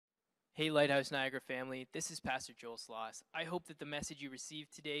Hey, Lighthouse Niagara family, this is Pastor Joel Sloss. I hope that the message you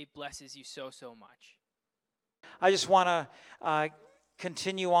received today blesses you so much. I just want to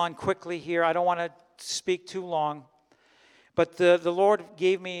continue on quickly here. I don't want to speak too long, but the Lord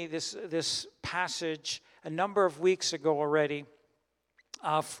gave me this passage a number of weeks ago already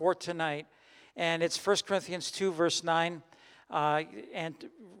for tonight, and it's 1 Corinthians 2, verse 9, and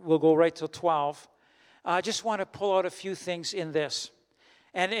we'll go right till 12. I just want to pull out a few things in this.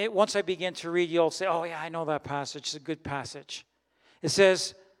 And once I begin to read, you'll say, oh yeah, I know that passage. It's a good passage. It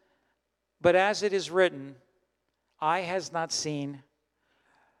says, but as it is written, eye has not seen,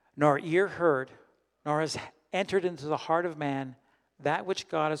 nor ear heard, nor has entered into the heart of man that which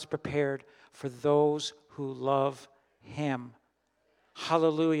God has prepared for those who love him.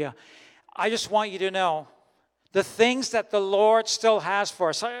 Hallelujah. I just want you to know the things that the Lord still has for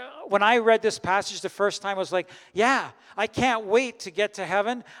us. When I read this passage the first time, I was like, yeah, I can't wait to get to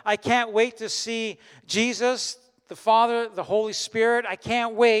heaven. I can't wait to see Jesus, the Father, the Holy Spirit. I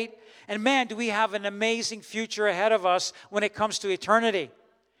can't wait. And man, do we have an amazing future ahead of us when it comes to eternity.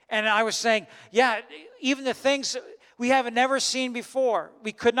 And I was saying, yeah, even the things we haven't never seen before.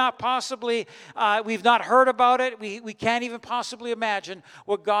 We could not possibly, we've not heard about it. We can't even possibly imagine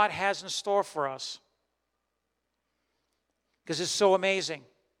what God has in store for us. Because it's so amazing.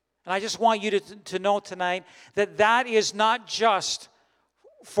 And I just want you to know tonight that that is not just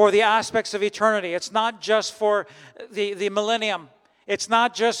for the aspects of eternity. It's not just for the millennium. It's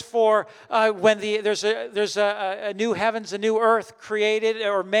not just for when there's a new heavens, a new earth created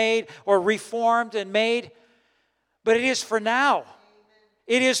or made or reformed and made. But it is for now.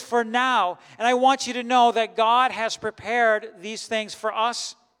 It is for now. And I want you to know that God has prepared these things for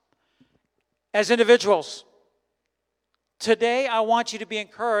us as individuals. Today, I want you to be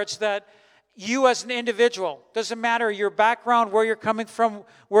encouraged that you as an individual, doesn't matter your background, where you're coming from,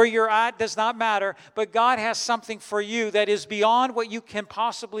 where you're at, does not matter, but God has something for you that is beyond what you can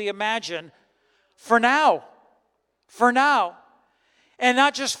possibly imagine for now. For now. And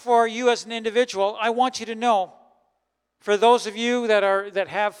not just for you as an individual. I want you to know, for those of you that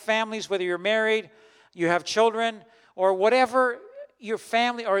have families, whether you're married, you have children, or whatever your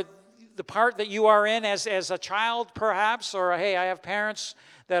family or the part that you are in as a child, perhaps, or hey, I have parents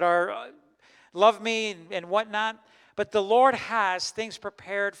that love me and whatnot. But the Lord has things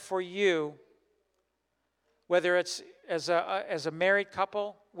prepared for you, whether it's as a married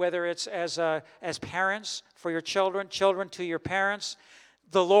couple, whether it's as parents for your children to your parents.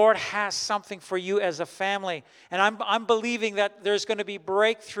 The Lord has something for you as a family, and I'm believing that there's going to be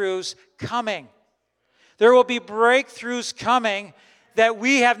breakthroughs coming. There will be breakthroughs coming that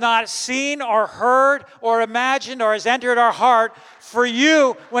we have not seen or heard or imagined or has entered our heart for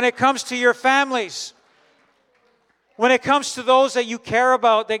you when it comes to your families. When it comes to those that you care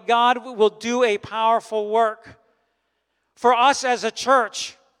about, that God will do a powerful work. For us as a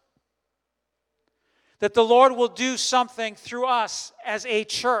church, that the Lord will do something through us as a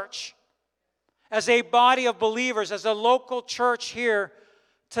church, as a body of believers, as a local church here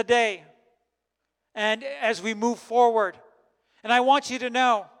today, and as we move forward. And I want you to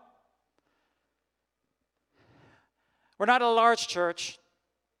know, we're not a large church,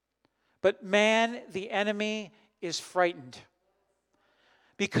 but man, the enemy is frightened.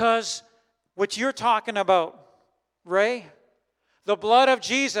 Because what you're talking about, Ray, the blood of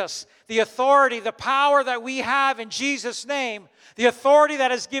Jesus, the authority, the power that we have in Jesus' name, the authority that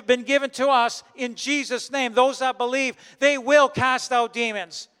has been given to us in Jesus' name, those that believe, they will cast out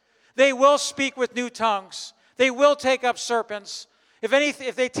demons. They will speak with new tongues. They will take up serpents.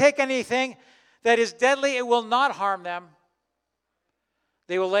 If they take anything that is deadly, it will not harm them.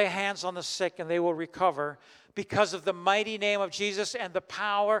 They will lay hands on the sick and they will recover because of the mighty name of Jesus and the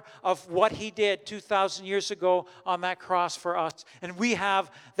power of what he did 2,000 years ago on that cross for us. And we have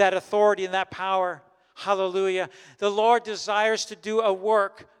that authority and that power. Hallelujah. The Lord desires to do a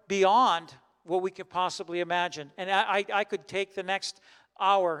work beyond what we could possibly imagine. And I could take the next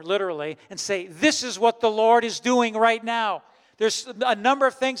hour, literally, and say, this is what the Lord is doing right now. There's a number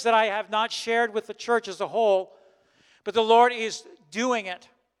of things that I have not shared with the church as a whole, but the Lord is doing it.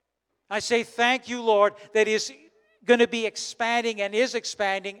 I say thank you, Lord, that is going to be expanding and is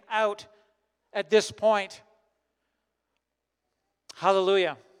expanding out at this point.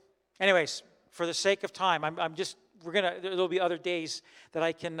 Hallelujah. Anyways, for the sake of time, there'll be other days that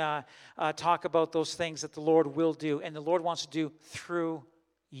I can talk about those things that the Lord will do, and the Lord wants to do through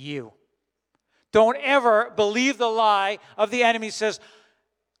you. Don't ever believe the lie of the enemy says,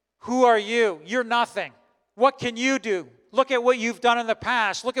 who are you? You're nothing. What can you do? Look at what you've done in the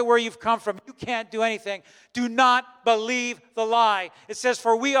past. Look at where you've come from. You can't do anything. Do not believe the lie. It says,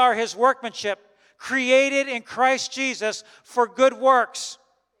 for we are his workmanship, created in Christ Jesus for good works.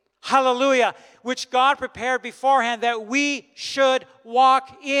 Hallelujah. Which God prepared beforehand that we should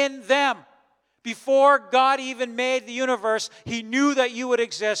walk in them. Before God even made the universe, he knew that you would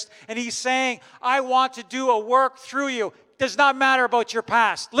exist. And he's saying, I want to do a work through you. It does not matter about your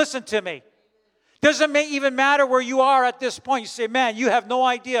past. Listen to me. Doesn't even matter where you are at this point. You say, man, you have no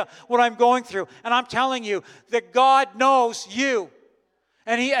idea what I'm going through. And I'm telling you that God knows you.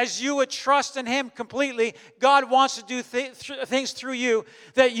 And as you would trust in him completely, God wants to do things through you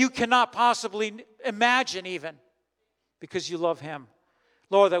that you cannot possibly imagine even, because you love him.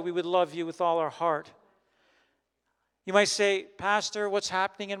 Lord, that we would love you with all our heart. You might say, Pastor, what's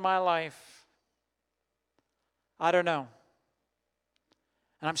happening in my life? I don't know.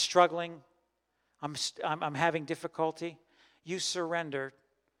 And I'm struggling. I'm having difficulty. You surrender.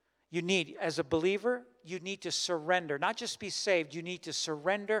 You need, as a believer, you need to surrender. Not just be saved, you need to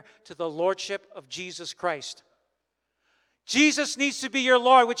surrender to the lordship of Jesus Christ. Jesus needs to be your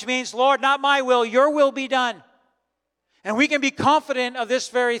Lord, which means, Lord, not my will, your will be done. And we can be confident of this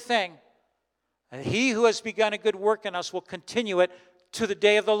very thing. And he who has begun a good work in us will continue it to the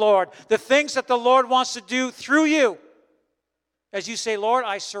day of the Lord. The things that the Lord wants to do through you. As you say, Lord,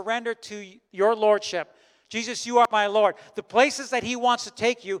 I surrender to your lordship. Jesus, you are my Lord. The places that he wants to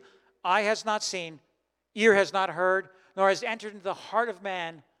take you, eye has not seen, ear has not heard, nor has entered into the heart of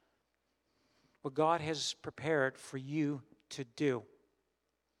man what God has prepared for you to do.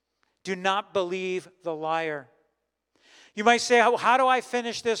 Do not believe the liar. You might say, how do I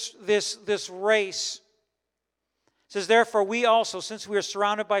finish this race? It says, therefore, we also, since we are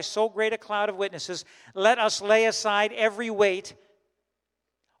surrounded by so great a cloud of witnesses, let us lay aside every weight,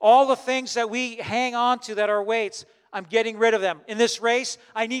 all the things that we hang on to that are weights. I'm getting rid of them. In this race,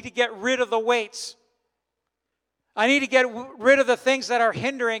 I need to get rid of the weights. I need to get rid of the things that are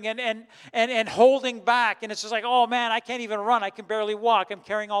hindering and holding back. And it's just like, oh man, I can't even run. I can barely walk. I'm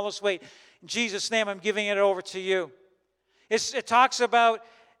carrying all this weight. In Jesus' name, I'm giving it over to you. It talks about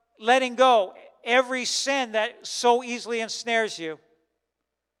letting go every sin that so easily ensnares you.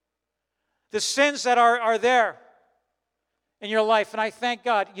 The sins that are there in your life. And I thank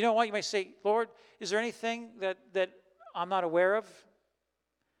God. You know what? You might say, Lord, is there anything that I'm not aware of,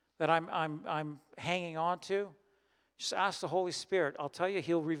 that I'm hanging on to? Just ask the Holy Spirit. I'll tell you,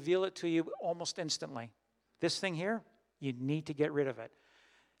 he'll reveal it to you almost instantly. This thing here, you need to get rid of it.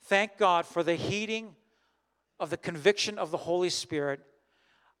 Thank God for the heeding of the conviction of the Holy Spirit.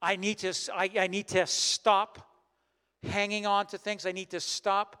 I need to stop hanging on to things. I need to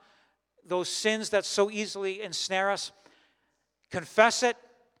stop those sins that so easily ensnare us. Confess it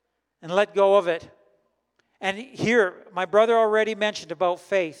and let go of it. And here, my brother already mentioned about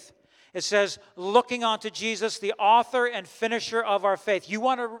faith. It says, looking unto Jesus, the author and finisher of our faith. You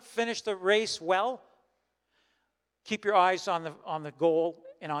want to finish the race well? Keep your eyes on the goal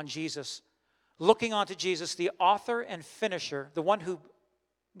and on Jesus. Looking unto Jesus, the author and finisher, the one who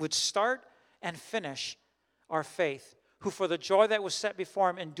would start and finish our faith, who for the joy that was set before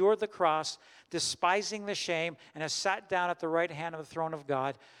him endured the cross, despising the shame, and has sat down at the right hand of the throne of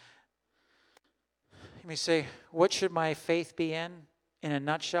God. You may say, what should my faith be in? In a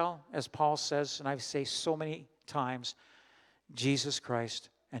nutshell, as Paul says, and I say so many times, Jesus Christ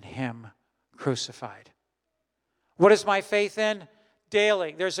and him crucified. What is my faith in?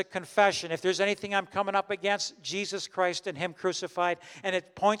 Daily, there's a confession. If there's anything I'm coming up against, Jesus Christ and him crucified, and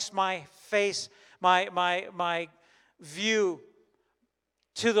it points my face, my view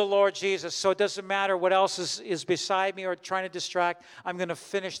to the Lord Jesus. So it doesn't matter what else is beside me or trying to distract. I'm going to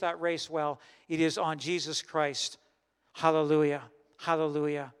finish that race well. It is on Jesus Christ. Hallelujah.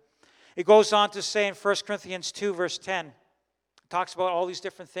 Hallelujah. It goes on to say in 1 Corinthians 2, verse 10, it talks about all these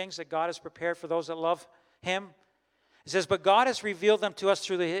different things that God has prepared for those that love him. It says, but God has revealed them to us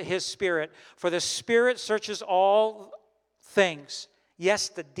through his Spirit. For the Spirit searches all things. Yes,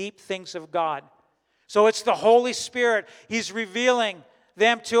 the deep things of God. So it's the Holy Spirit. He's revealing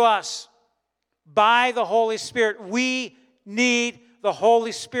them to us by the Holy Spirit. We need the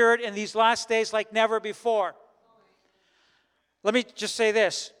Holy Spirit in these last days like never before. Let me just say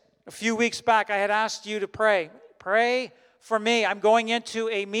this. A few weeks back, I had asked you to pray. Pray for me. I'm going into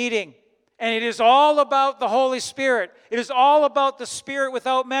a meeting. And it is all about the Holy Spirit. It is all about the Spirit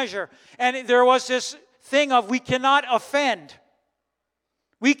without measure. And there was this thing of we cannot offend.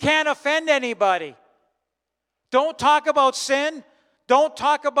 We can't offend anybody. Don't talk about sin. Don't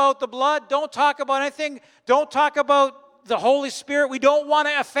talk about the blood. Don't talk about anything. Don't talk about the Holy Spirit. We don't want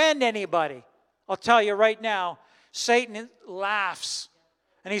to offend anybody. I'll tell you right now, Satan laughs.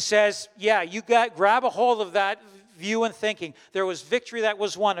 And he says, yeah, grab a hold of that view and thinking. There was victory that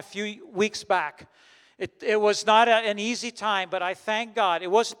was won a few weeks back. It was not an easy time, but I thank God. It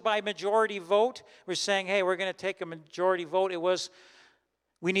wasn't by majority vote. We're saying, hey, we're going to take a majority vote. It was,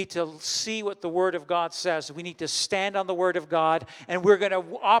 we need to see what the Word of God says. We need to stand on the Word of God, and we're going to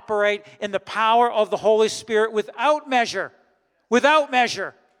operate in the power of the Holy Spirit without measure. Without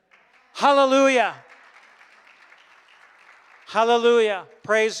measure. Hallelujah. Hallelujah.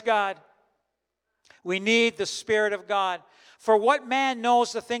 Praise God. We need the Spirit of God. For what man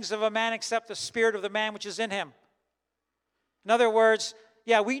knows the things of a man except the spirit of the man which is in him? In other words,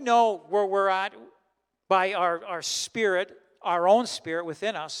 yeah, we know where we're at by our spirit, our own spirit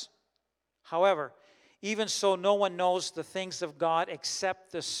within us. However, even so, no one knows the things of God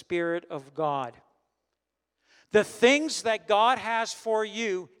except the Spirit of God. The things that God has for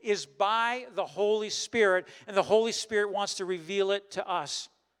you is by the Holy Spirit, and the Holy Spirit wants to reveal it to us.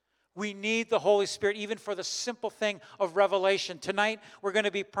 We need the Holy Spirit even for the simple thing of revelation. Tonight, we're going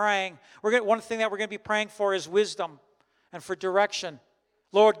to be praying. One thing that we're going to be praying for is wisdom and for direction.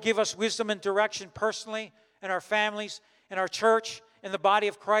 Lord, give us wisdom and direction personally, in our families, in our church, in the body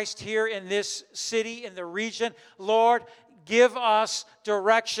of Christ here in this city, in the region. Lord, give us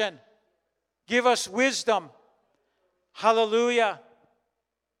direction. Give us wisdom. Hallelujah.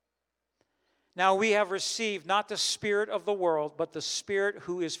 Now we have received not the spirit of the world, but the Spirit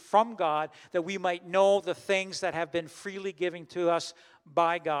who is from God, that we might know the things that have been freely given to us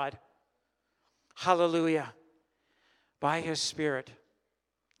by God. Hallelujah. By His Spirit.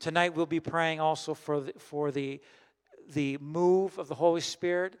 Tonight we'll be praying also for the move of the Holy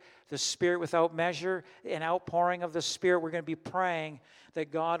Spirit, the Spirit without measure, an outpouring of the Spirit. We're going to be praying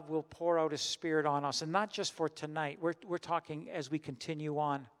that God will pour out His Spirit on us. And not just for tonight. We're talking as we continue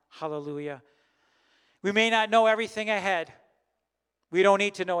on. Hallelujah. We may not know everything ahead. We don't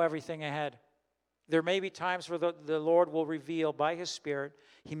need to know everything ahead. There may be times where the Lord will reveal by His Spirit.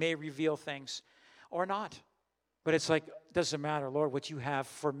 He may reveal things or not. But it's like, it doesn't matter, Lord, what you have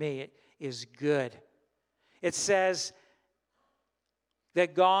for me is good. It says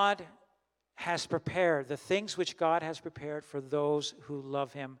that God has prepared, the things which God has prepared for those who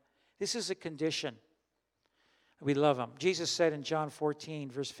love Him. This is a condition. We love Him. Jesus said in John 14,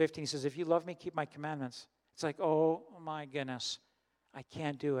 verse 15, He says, if you love me, keep my commandments. It's like, oh my goodness, I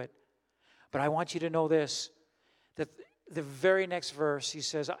can't do it. But I want you to know this, that the very next verse, He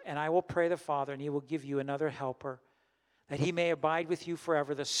says, and I will pray the Father, and He will give you another helper, that He may abide with you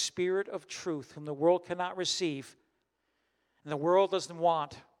forever, the Spirit of truth, whom the world cannot receive, and the world doesn't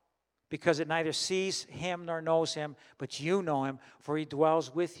want, because it neither sees Him nor knows Him, but you know Him, for He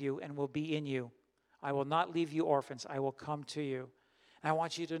dwells with you and will be in you. I will not leave you orphans. I will come to you. And I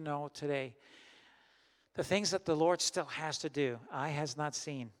want you to know today, the things that the Lord still has to do, eye has not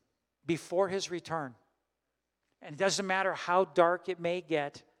seen, before His return. And it doesn't matter how dark it may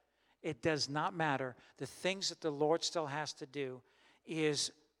get. It does not matter. The things that the Lord still has to do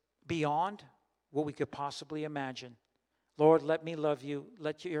is beyond what we could possibly imagine. Lord, let me love you.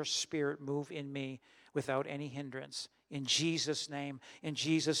 Let your Spirit move in me without any hindrance. In Jesus' name,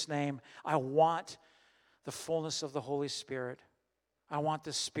 I want the fullness of the Holy Spirit. I want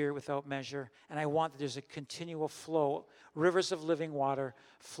the Spirit without measure, and I want that there's a continual flow, rivers of living water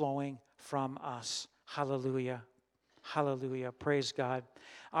flowing from us. Hallelujah. Hallelujah. Praise God.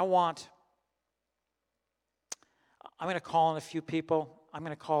 I'm going to call on a few people. I'm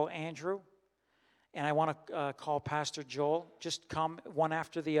going to call Andrew, and I want to call Pastor Joel. Just come one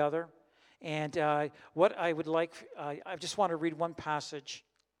after the other. And what I would like, I just want to read one passage.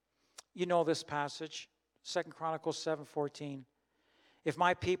 You know this passage, 2 Chronicles 7:14. If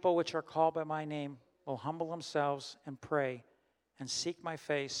my people which are called by my name will humble themselves and pray and seek my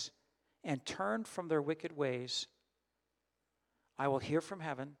face and turn from their wicked ways, I will hear from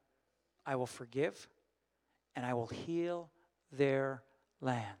heaven, I will forgive, and I will heal their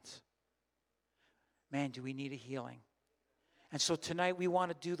lands. Man, do we need a healing. And so tonight we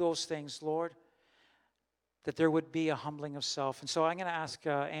want to do those things, Lord, that there would be a humbling of self. And so I'm going to ask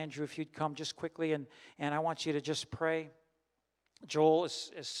Andrew if you'd come just quickly, and I want you to just pray. Joel,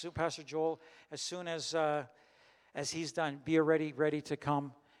 Pastor Joel, as soon as he's done, be ready to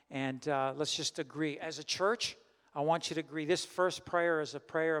come, and let's just agree. As a church, I want you to agree. This first prayer is a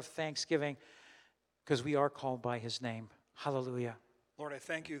prayer of thanksgiving because we are called by His name. Hallelujah. Lord, I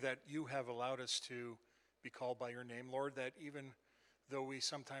thank you that you have allowed us to be called by your name. Lord, that even though we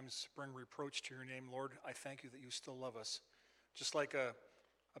sometimes bring reproach to your name, Lord, I thank you that you still love us. Just like a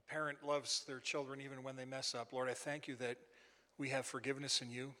parent loves their children even when they mess up. Lord, I thank you that we have forgiveness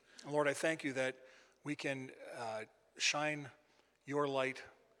in you. And Lord, I thank you that we can shine your light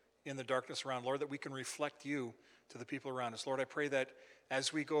in the darkness around, Lord, that we can reflect you to the people around us. Lord, I pray that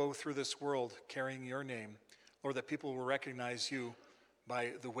as we go through this world carrying your name, Lord, that people will recognize you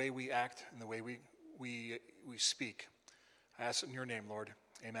by the way we act and the way we speak. I ask it in your name, Lord.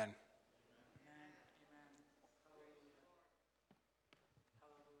 Amen.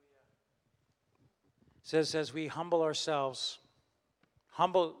 It says, as we humble ourselves,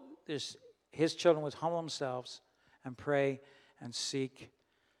 his children would humble themselves and pray and seek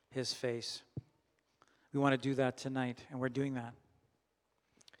his face. We want to do that tonight, and we're doing that.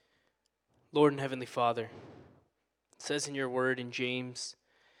 Lord and Heavenly Father, it says in your word in James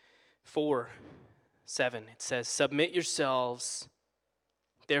 4:7, it says, submit yourselves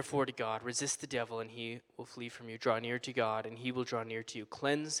therefore to God, resist the devil, and he will flee from you. Draw near to God, and he will draw near to you.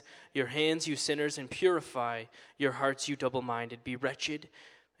 Cleanse your hands, you sinners, and purify your hearts, you double-minded. Be wretched,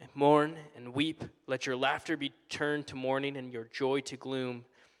 and mourn, and weep. Let your laughter be turned to mourning, and your joy to gloom.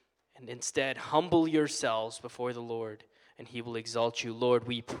 And instead, humble yourselves before the Lord, and he will exalt you. Lord,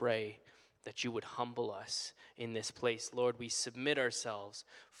 we pray that you would humble us in this place. Lord, we submit ourselves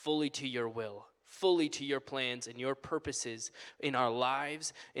fully to your will, fully to your plans and your purposes in our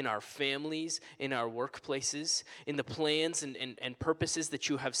lives, in our families, in our workplaces, in the plans and purposes that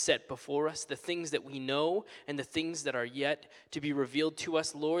you have set before us, the things that we know and the things that are yet to be revealed to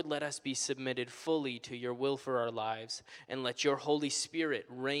us. Lord, let us be submitted fully to your will for our lives, and let your Holy Spirit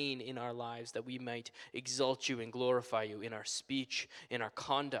reign in our lives, that we might exalt you and glorify you in our speech, in our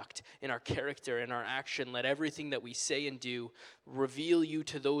conduct, in our character, in our action. Let everything that we say and do reveal you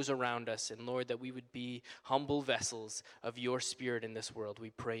to those around us, and Lord, that we would be humble vessels of your Spirit in this world.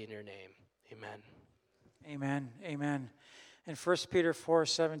 We pray in your name. Amen. Amen. Amen. In 1 Peter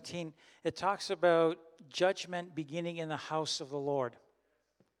 4:17, it talks about judgment beginning in the house of the Lord.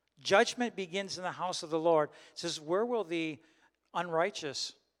 Judgment begins in the house of the Lord. It says, where will the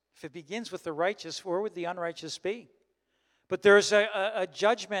unrighteous, if it begins with the righteous, where would the unrighteous be? But there's a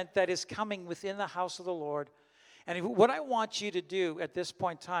judgment that is coming within the house of the Lord. And what I want you to do at this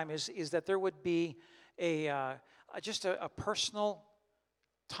point in time is that there would be just a personal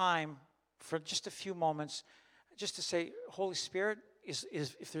time for just a few moments, just to say, Holy Spirit, is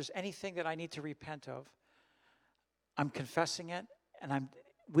if there's anything that I need to repent of, I'm confessing it, and I'm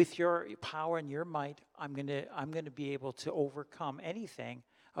with your power and your might, I'm gonna be able to overcome anything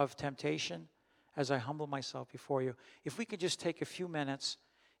of temptation as I humble myself before you. If we could just take a few minutes,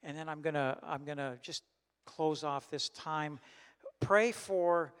 and then I'm gonna just close off this time. Pray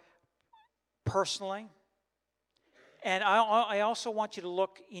for personally. And I also want you to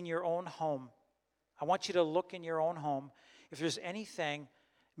look in your own home. I want you to look in your own home. If there's anything,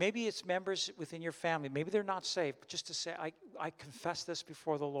 maybe it's members within your family, maybe they're not saved, but just to say, I confess this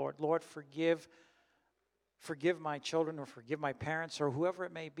before the Lord. Lord, forgive my children, or forgive my parents, or whoever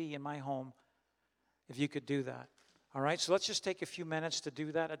it may be in my home, if you could do that. All right, so let's just take a few minutes to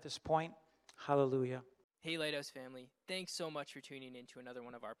do that at this point. Hallelujah. Hey, Lighthouse family. Thanks so much for tuning in to another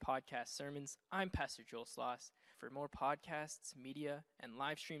one of our podcast sermons. I'm Pastor Joel Sloss. For more podcasts, media, and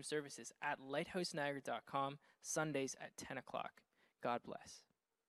live stream services at lighthouseNiagara.com, Sundays at 10 o'clock. God bless.